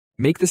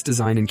Make this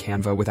design in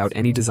Canva without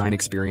any design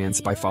experience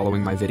by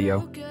following my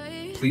video.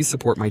 Please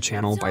support my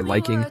channel by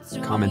liking,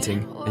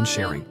 commenting, and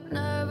sharing.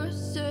 Never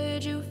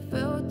said you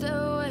felt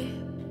that way.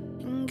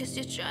 Guess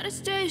you're trying to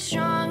stay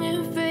strong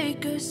and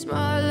fake a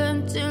smile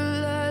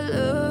until I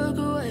look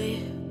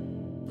away.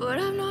 But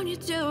I've known you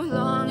too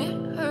long,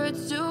 it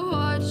hurts to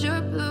watch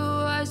your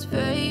blue eyes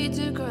fade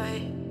to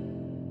gray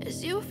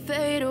as you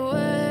fade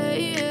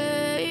away,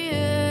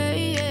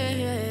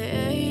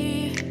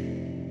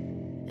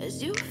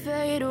 as you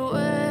fade away.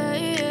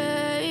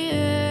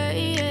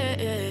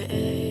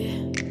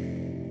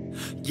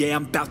 Yeah,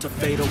 I'm about to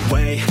fade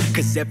away,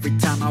 cause every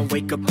time I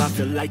wake up I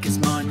feel like it's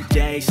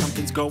Monday.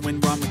 Something's going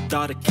wrong with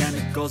all the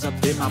chemicals up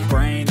in my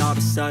brain. All of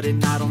a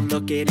sudden I don't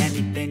look at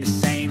anything the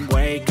same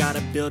way.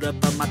 Gotta build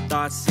up of my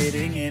thoughts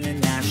sitting in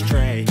an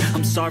ashtray.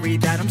 I'm sorry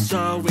that I'm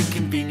so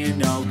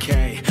inconvenient,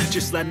 okay.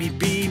 Just let me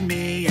be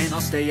me and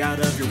I'll stay out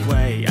of your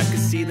way. I can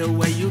see the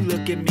way you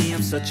look at me,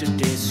 I'm such a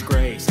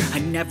disgrace. I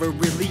never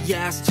really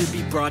asked to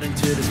be brought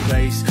into this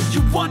place.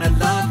 You wanna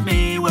love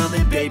me? Well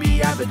then baby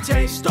have a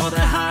taste. All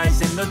the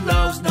highs and the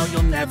lows, no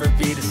you'll never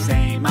be the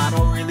same. I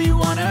don't really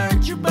wanna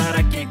hurt you but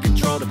I can't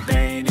control the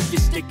pain. If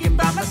you're sticking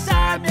by my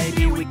side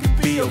maybe we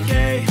could be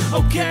okay.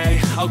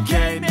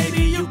 Okay,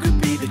 maybe you could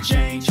be the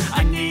change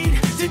I need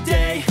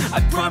today.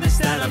 I promise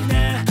that I've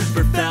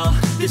never felt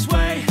this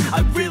way.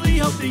 I really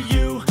hope that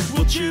you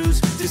will choose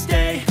to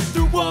stay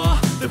through all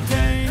the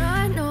pain.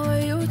 I know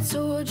you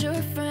told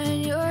your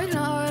friend you're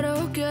not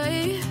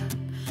okay,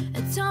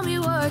 and tell me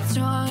what's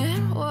wrong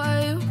and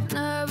why you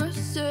never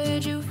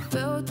said you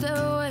felt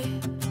that way.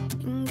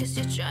 Guess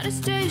you're trying to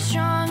stay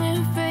strong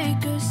and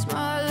fake a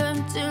smile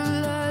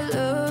until I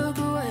look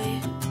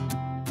away.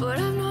 But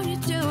I've known you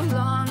too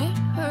long, it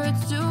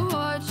hurts to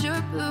watch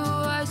your blue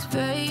eyes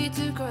fade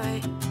to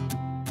gray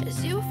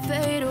as you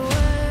fade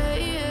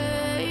away,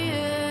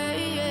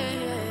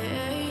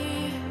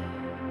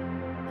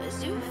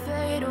 as you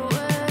fade away,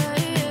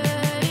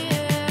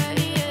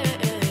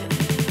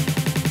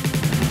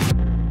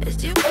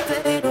 as you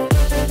fade away.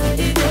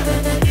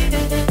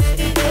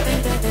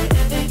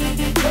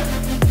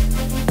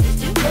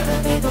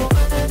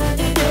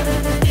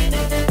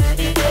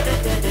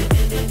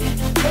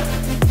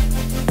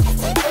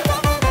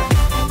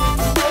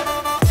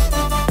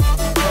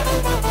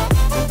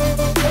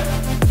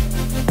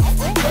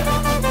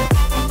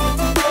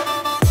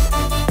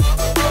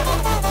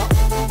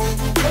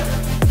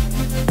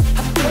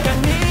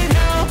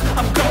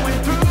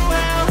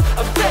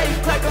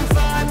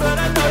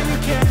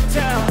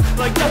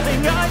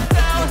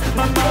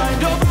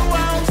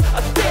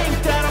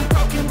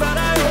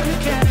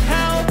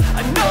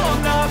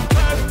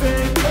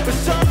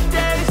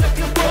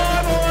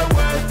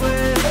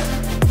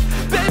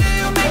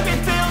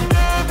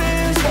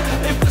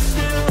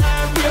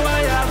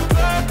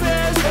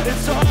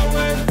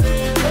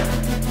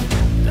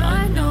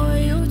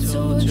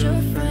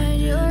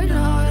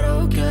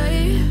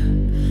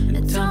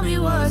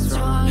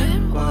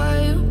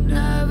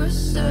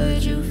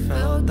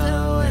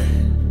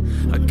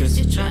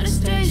 Trying to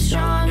stay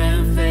strong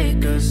and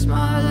fake a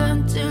smile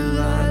until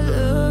I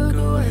look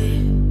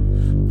away.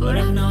 But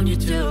I've known you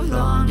too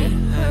long, it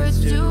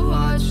hurts to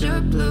watch your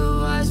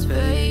blue eyes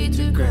fade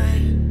to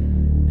gray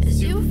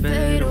as you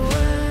fade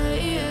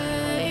away,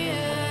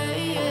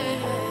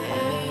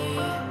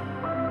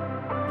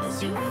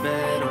 as you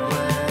fade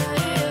away,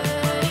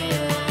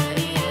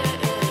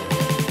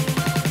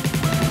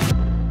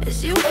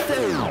 as you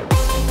fade away.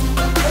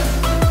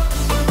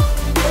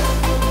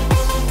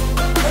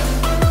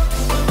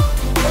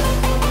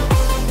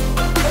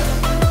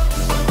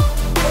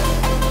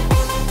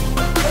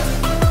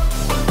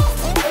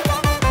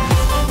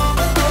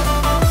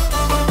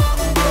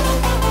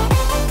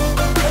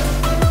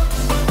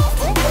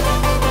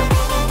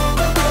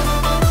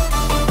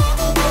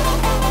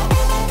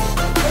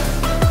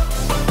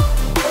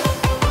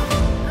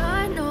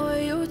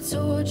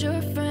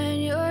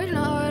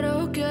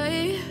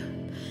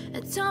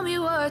 Tell me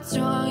what's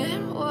wrong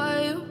and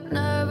why you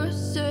never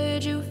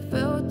said you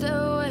felt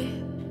that way.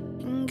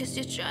 Guess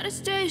you're trying to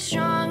stay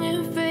strong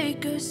and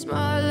fake a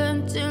smile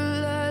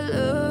until I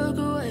look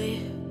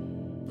away.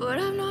 But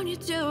I've known you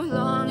too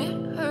long,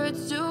 it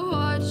hurts to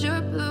watch your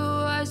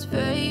blue eyes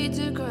fade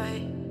to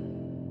gray.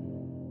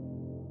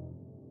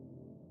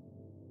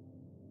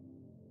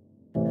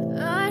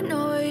 I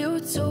know you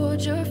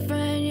told your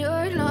friend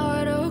you're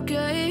not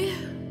okay,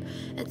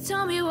 and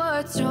tell me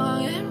what's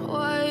wrong and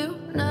why you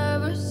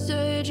never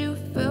said you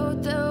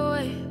felt that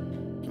way.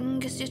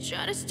 Guess you're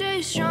trying to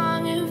stay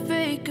strong and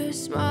fake a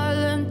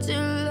smile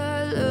until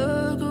I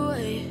look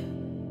away.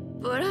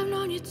 But I've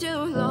known you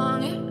too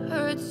long, it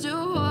hurts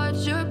to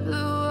watch your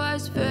blue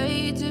eyes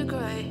fade to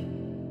gray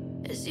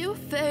as you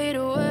fade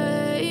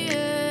away,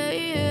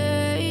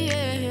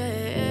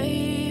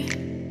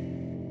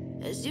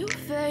 as you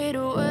fade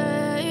away.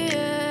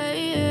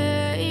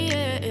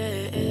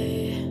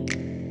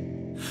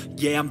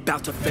 Yeah, I'm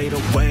about to fade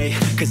away,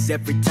 cause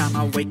every time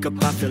I wake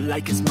up I feel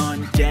like it's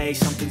Monday.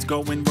 Something's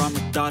going wrong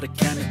with all the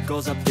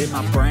chemicals up in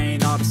my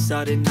brain. All of a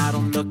sudden I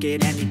don't look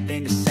at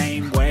anything the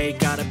same way.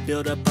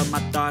 buildup of my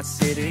thoughts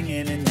sitting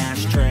in an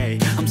ashtray.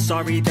 I'm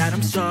sorry that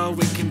I'm so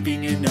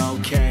inconvenient,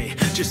 okay.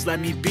 Just let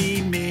me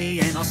be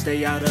me and I'll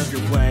stay out of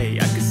your way.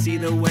 I can see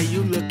the way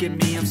you look at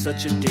me, I'm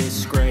such a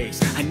disgrace.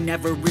 I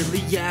never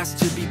really asked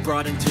to be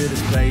brought into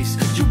this place.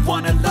 You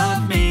wanna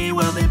love me?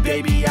 Well then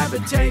baby, have a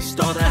taste.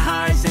 All the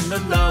highs and the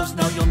lows,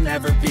 no you'll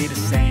never be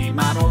the same.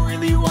 I don't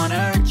really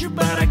wanna hurt you,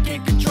 but I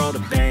can't control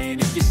the pain.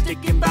 If you're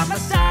sticking by my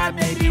side,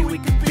 maybe we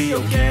could be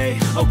okay.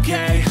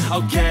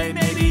 Okay,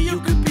 maybe you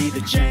could be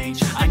the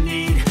change I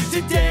need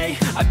today.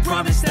 I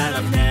promise that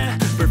I've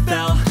never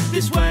felt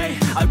this way.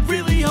 I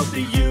really hope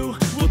that you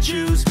will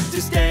choose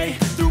to stay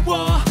through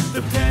all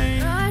the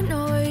pain. I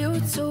know you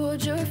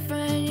told your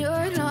friend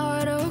you're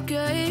not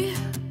okay,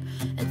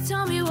 and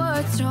tell me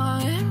what's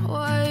wrong and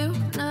why you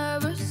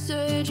never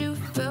said you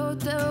felt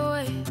that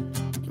way.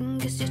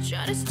 Guess you're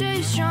trying to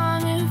stay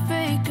strong and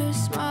fake a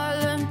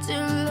smile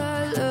until I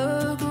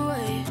look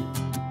away.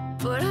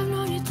 But I've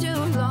known you too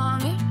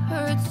long, it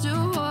hurts to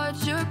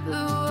watch your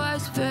blue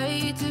eyes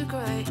fade to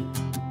gray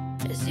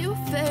as you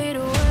fade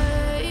away.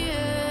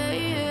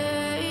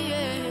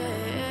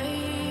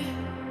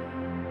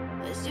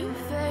 As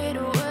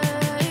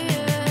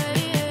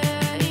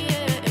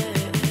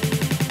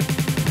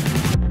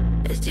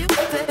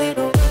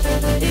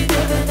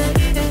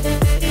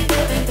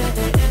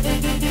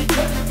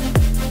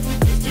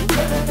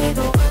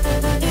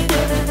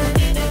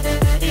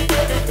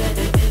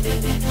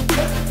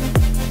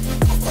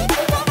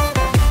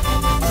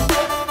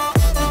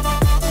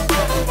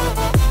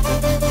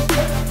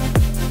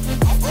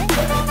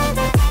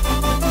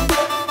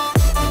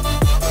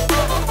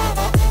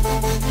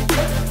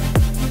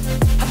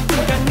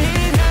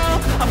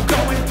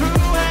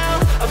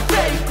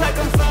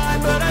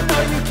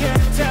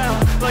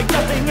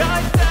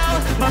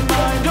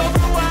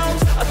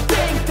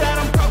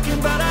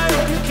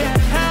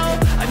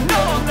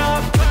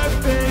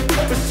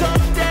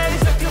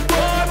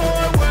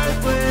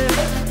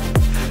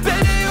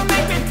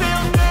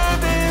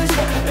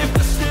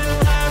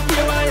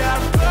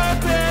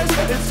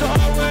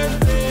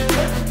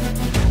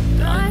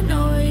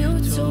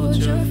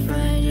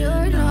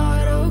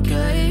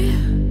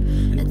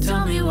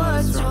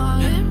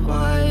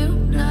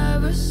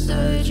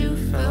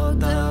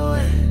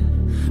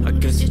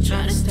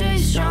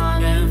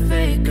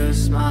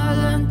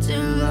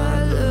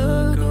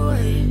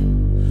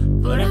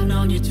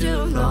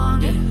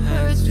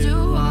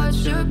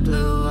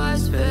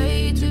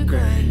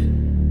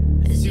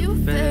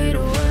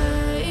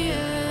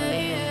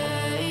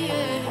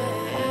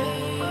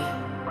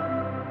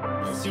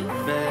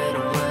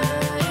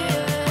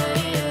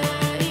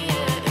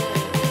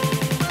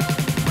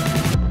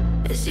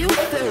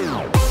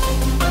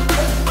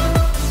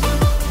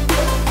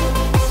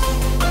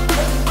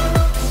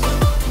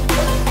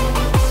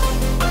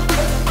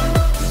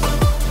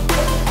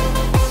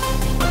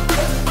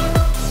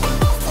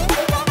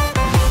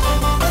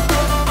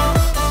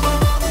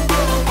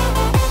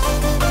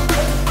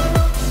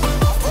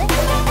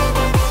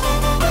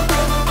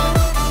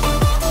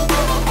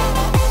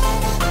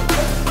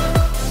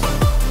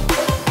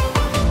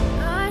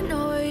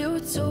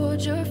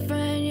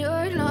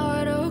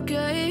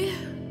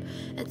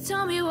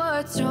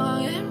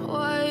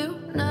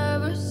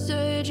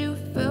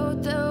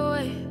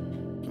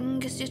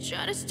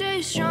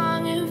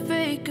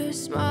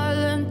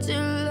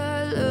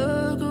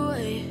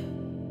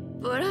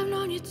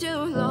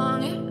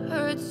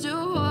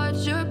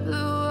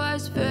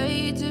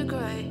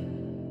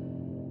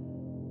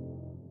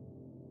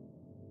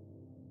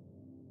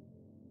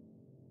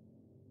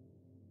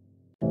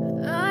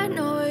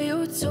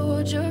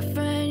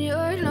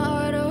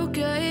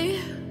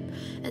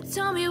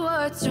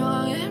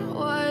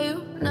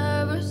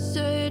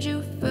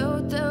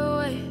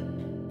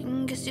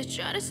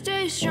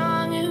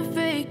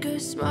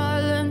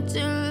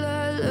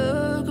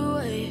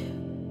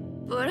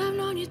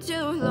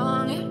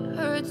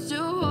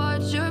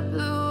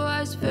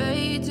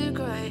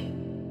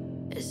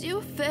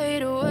you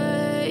fade away.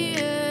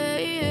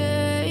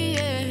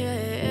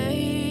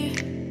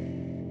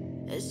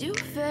 As you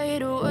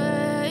fade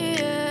away.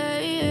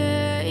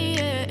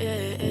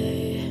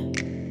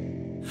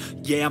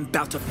 Yeah, I'm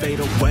about to fade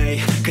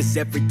away, cause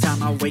every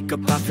time I wake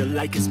up I feel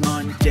like it's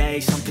Monday.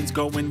 Something's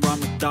going wrong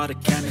with all the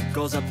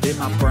chemicals up in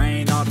my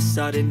brain. All of a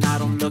sudden I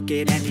don't look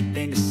at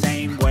anything the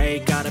same way.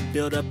 Got a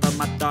buildup of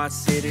my thoughts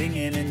sitting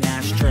in an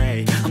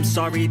ashtray. I'm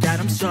sorry that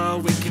I'm so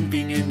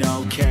inconvenient,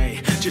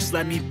 okay. Just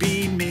let me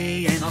be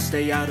me and I'll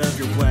stay out of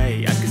your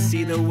way. I can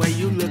see the way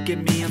you look at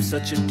me, I'm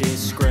such a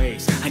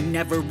disgrace. I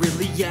never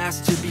really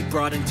asked to be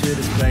brought into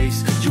this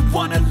place. You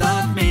wanna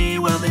love me?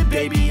 Well then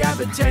baby,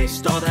 have a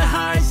taste. All the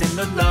highs and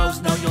the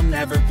lows, no you'll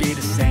never be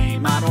the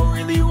same. I don't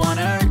really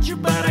wanna hurt you,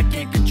 but I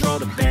can't control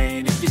the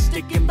pain. If you're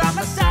sticking by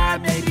my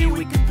side, maybe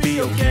we could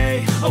be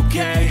okay.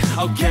 Okay,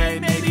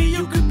 maybe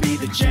you could be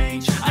the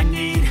change I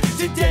need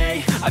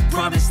today. I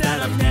promise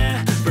that I've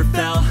never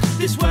felt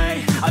this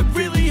way. I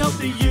really hope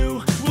that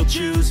you will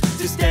choose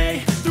to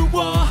stay through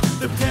all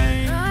the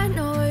pain. I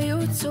know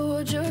you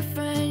told your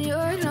friend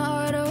you're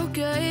not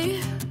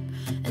okay,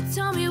 and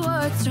tell me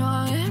what's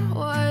wrong and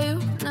why you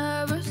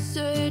never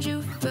said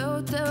you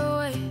felt that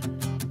way.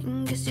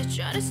 Guess you're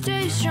trying to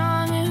stay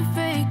strong and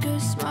fake a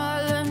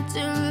smile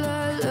until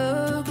I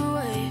look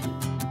away.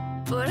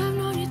 But I've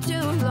known you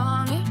too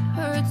long, it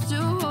hurts to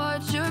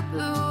watch your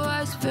blue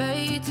eyes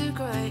fade to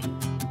gray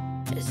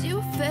as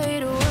you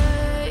fade away.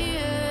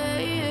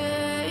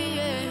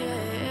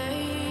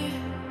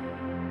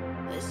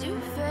 As you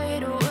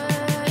fade away.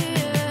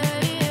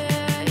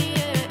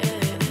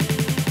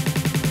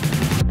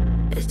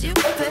 As you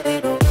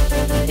fade away.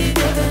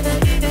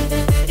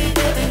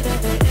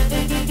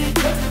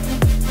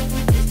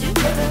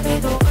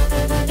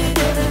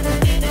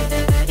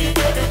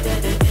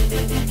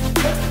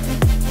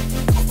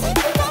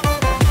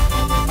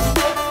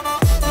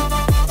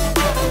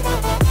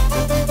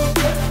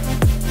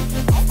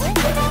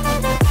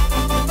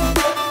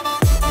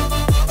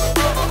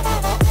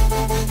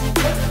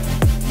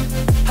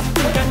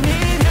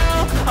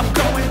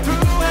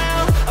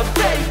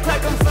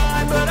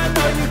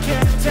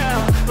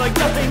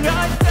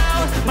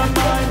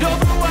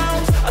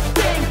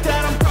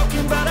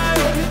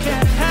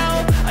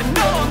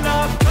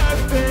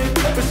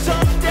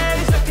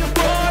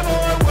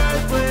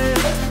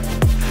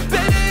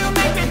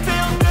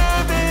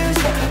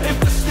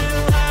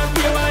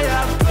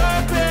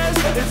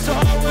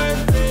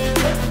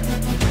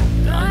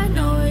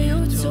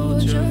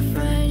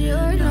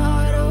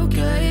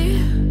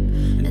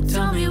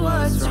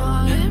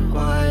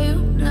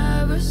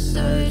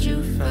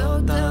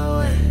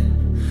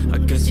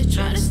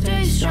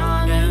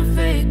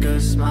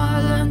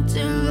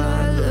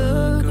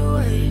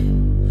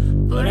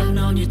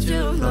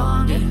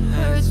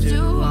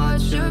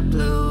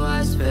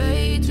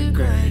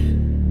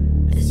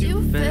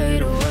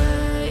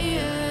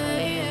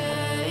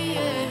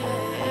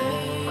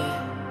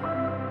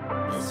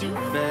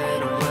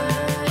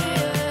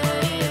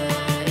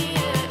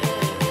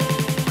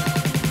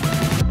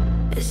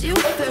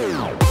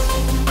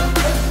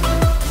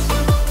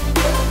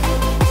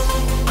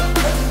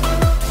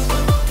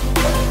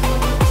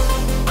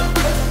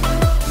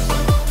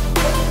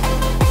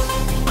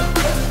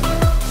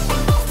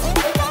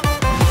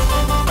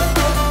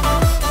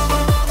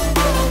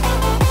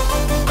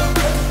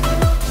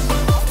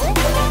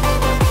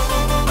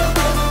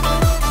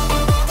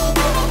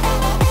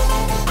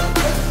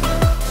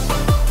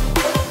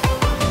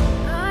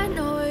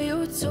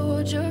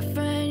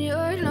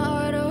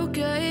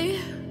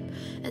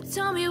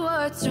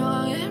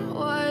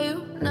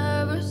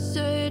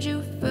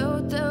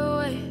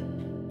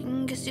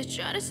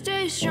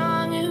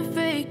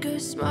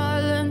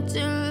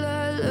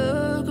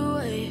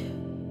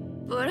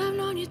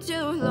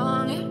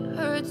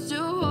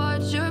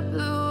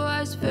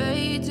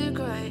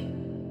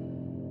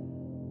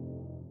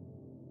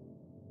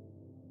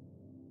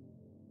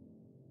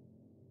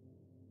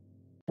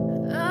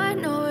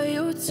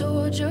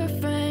 Told your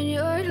friend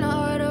you're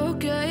not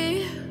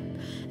okay,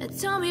 and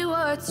tell me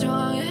what's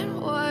wrong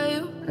and why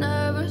you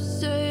never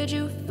said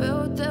you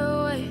felt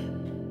that way.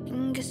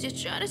 Guess you're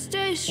trying to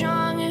stay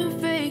strong and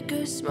fake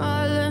a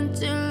smile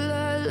until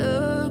I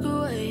look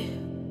away.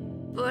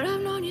 But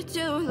I've known you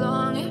too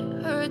long,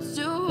 it hurts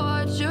to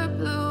watch your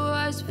blue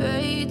eyes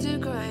fade to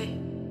gray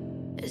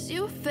as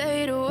you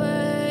fade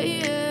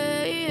away.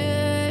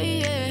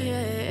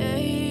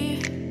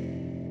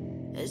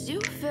 As you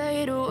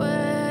fade away.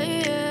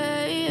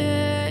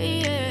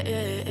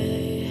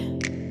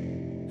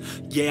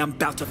 Yeah, I'm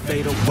about to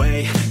fade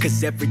away,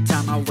 cause every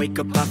time I wake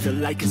up I feel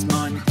like it's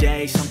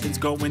Monday. Something's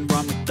going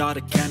wrong with all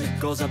the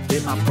chemicals up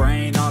in my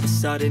brain. All of a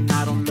sudden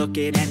I don't look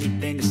at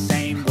anything the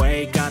same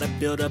way. Got a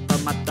buildup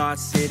of my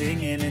thoughts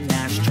sitting in an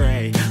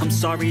ashtray. I'm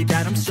sorry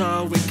that I'm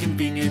so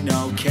inconvenient,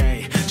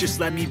 okay. Just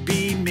let me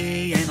be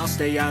me and I'll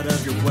stay out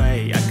of your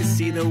way. I can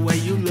see the way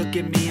you look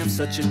at me, I'm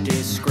such a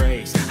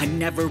disgrace. I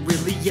never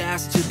really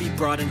asked to be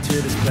brought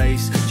into this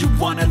place. You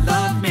wanna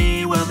love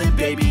me? Well then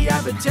baby I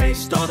have a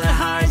taste. All the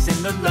highs and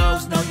the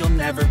lows, no you'll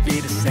never be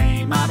the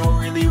same. I don't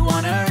really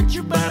wanna hurt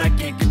you but I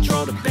can't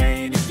control the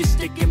pain. If you're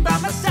sticking by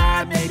my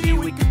side maybe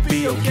we could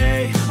be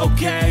okay.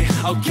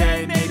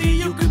 Okay, maybe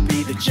you could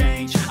be the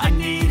change I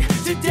need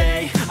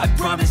today. I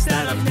promise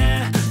that I've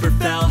never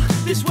felt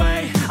this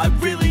way. I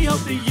really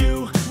hope that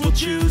you will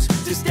choose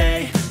to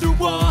stay through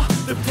all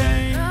the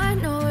pain. I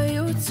know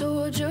you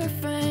told your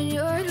friend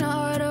you're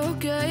not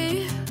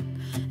okay,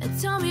 and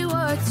tell me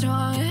what's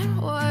wrong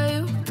and why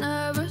you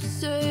never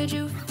said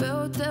you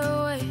felt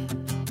that way.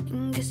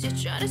 Guess you're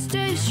trying to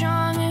stay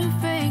strong and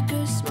fake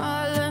a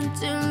smile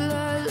until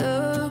I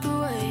look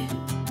away.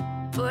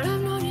 But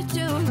I've known you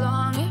too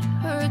long, it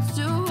hurts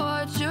to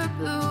watch your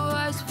blue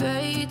eyes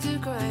fade to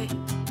gray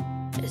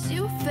as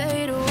you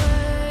fade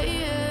away.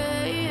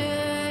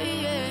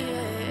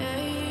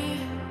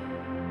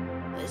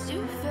 As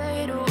you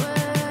fade away.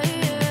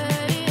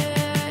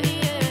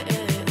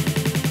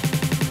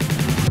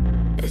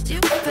 As you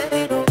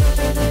fade away.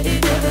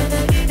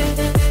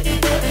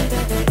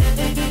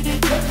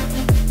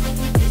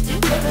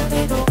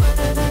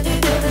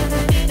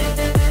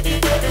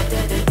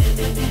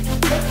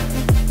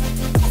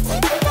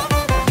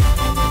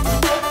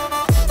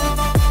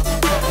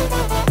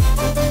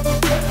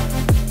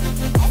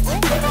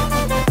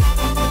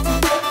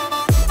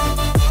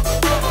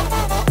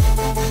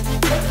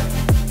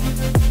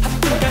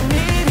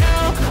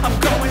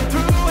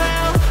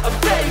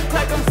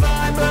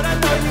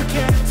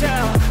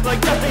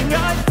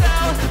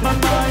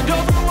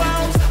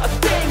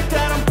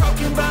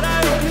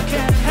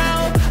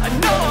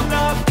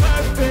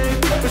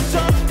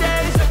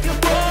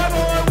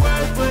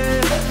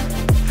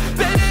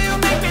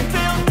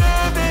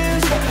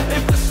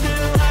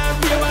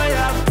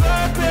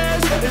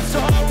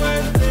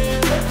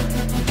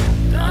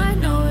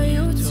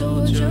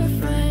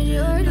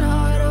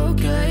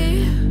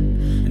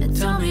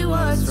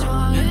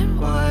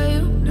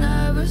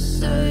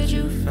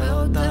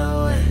 felt that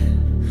way.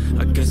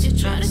 I guess you're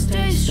trying to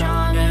stay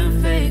strong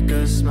and fake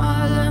a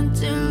smile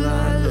until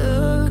I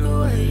look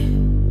away.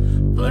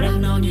 But I've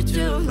known you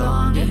too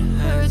long, it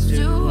hurts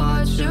to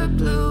watch your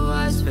blue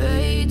eyes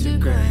fade to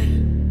gray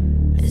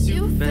as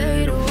you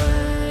fade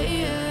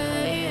away.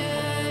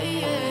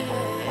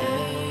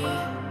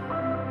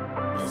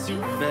 As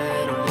you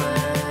fade away.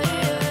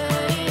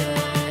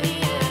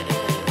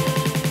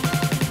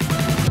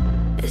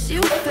 As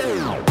you fade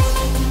away.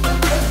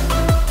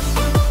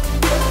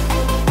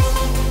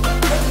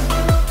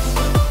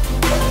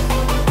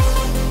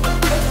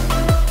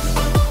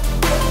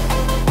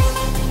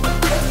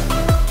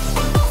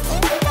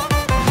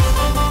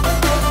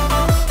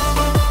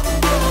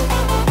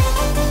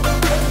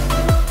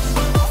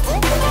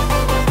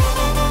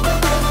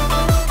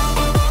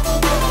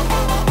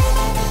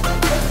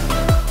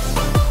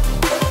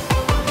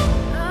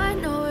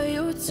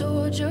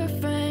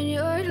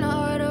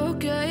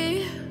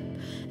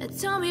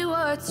 Tell me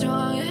what's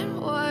wrong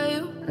and why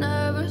you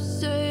never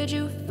said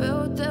you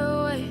felt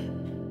that way.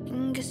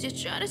 And guess you're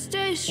trying to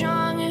stay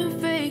strong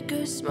and fake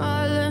a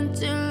smile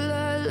until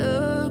I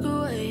look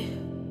away.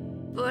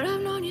 But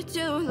I've known you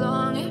too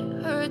long,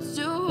 it hurts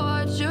to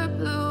watch your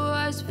blue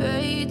eyes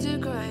fade to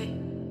gray.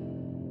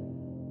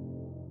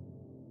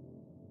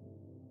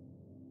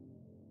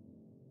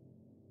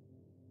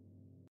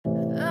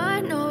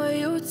 I know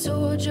you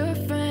told your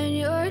friend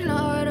you're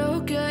not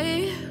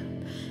okay.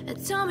 And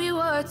tell me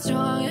what's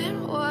wrong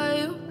and why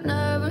you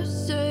never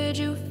said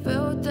you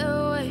felt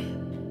that way.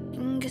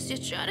 And guess you're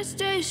trying to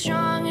stay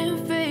strong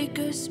and fake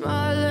a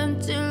smile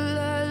until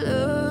I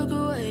look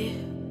away.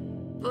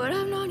 But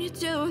I've known you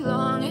too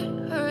long,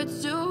 it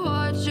hurts to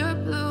watch your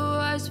blue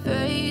eyes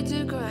fade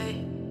to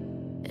gray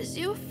as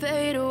you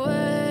fade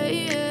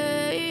away.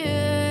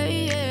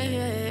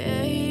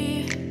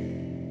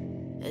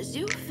 As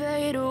you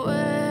fade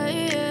away.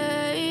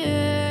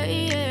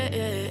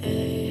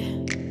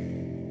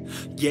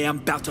 Yeah, I'm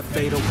about to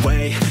fade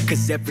away,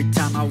 cause every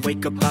time I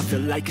wake up I feel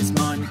like it's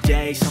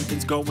Monday.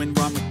 Something's going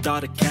wrong with all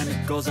the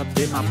chemicals up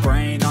in my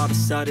brain. All of a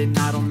sudden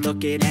I don't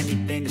look at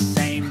anything the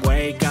same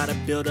way. Got a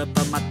buildup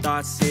of my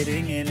thoughts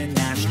sitting in an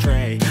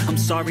ashtray. I'm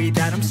sorry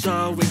that I'm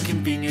so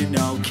inconvenient,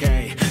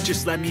 okay.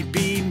 Just let me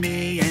be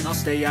me and I'll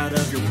stay out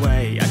of your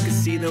way. I can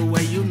see the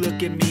way you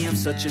look at me, I'm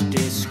such a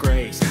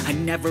disgrace. I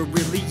never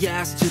really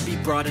asked to be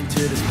brought into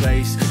this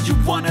place. You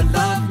wanna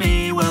love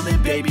me? Well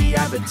then baby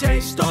I have a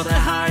taste. All the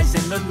highs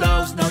and the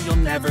lows, no you'll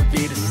never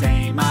be the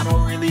same. I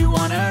don't really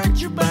wanna hurt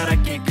you but I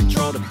can't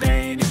control the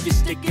pain. If you're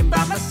sticking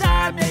by my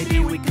side maybe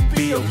we could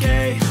be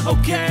okay.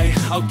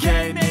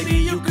 Okay, maybe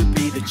you could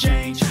be the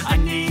change I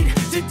need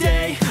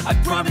today. I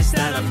promise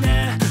that I've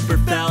never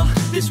felt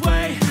this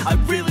way. I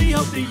really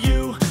hope that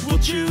you will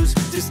choose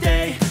to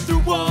stay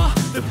through all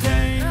the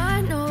pain.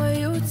 I know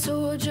you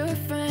told your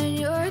friend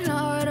you're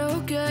not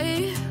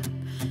okay.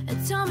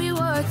 And tell me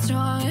what's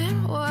wrong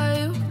and why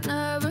you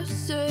never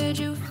said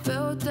you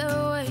felt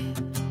that way.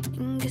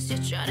 And guess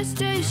you're trying to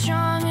stay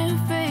strong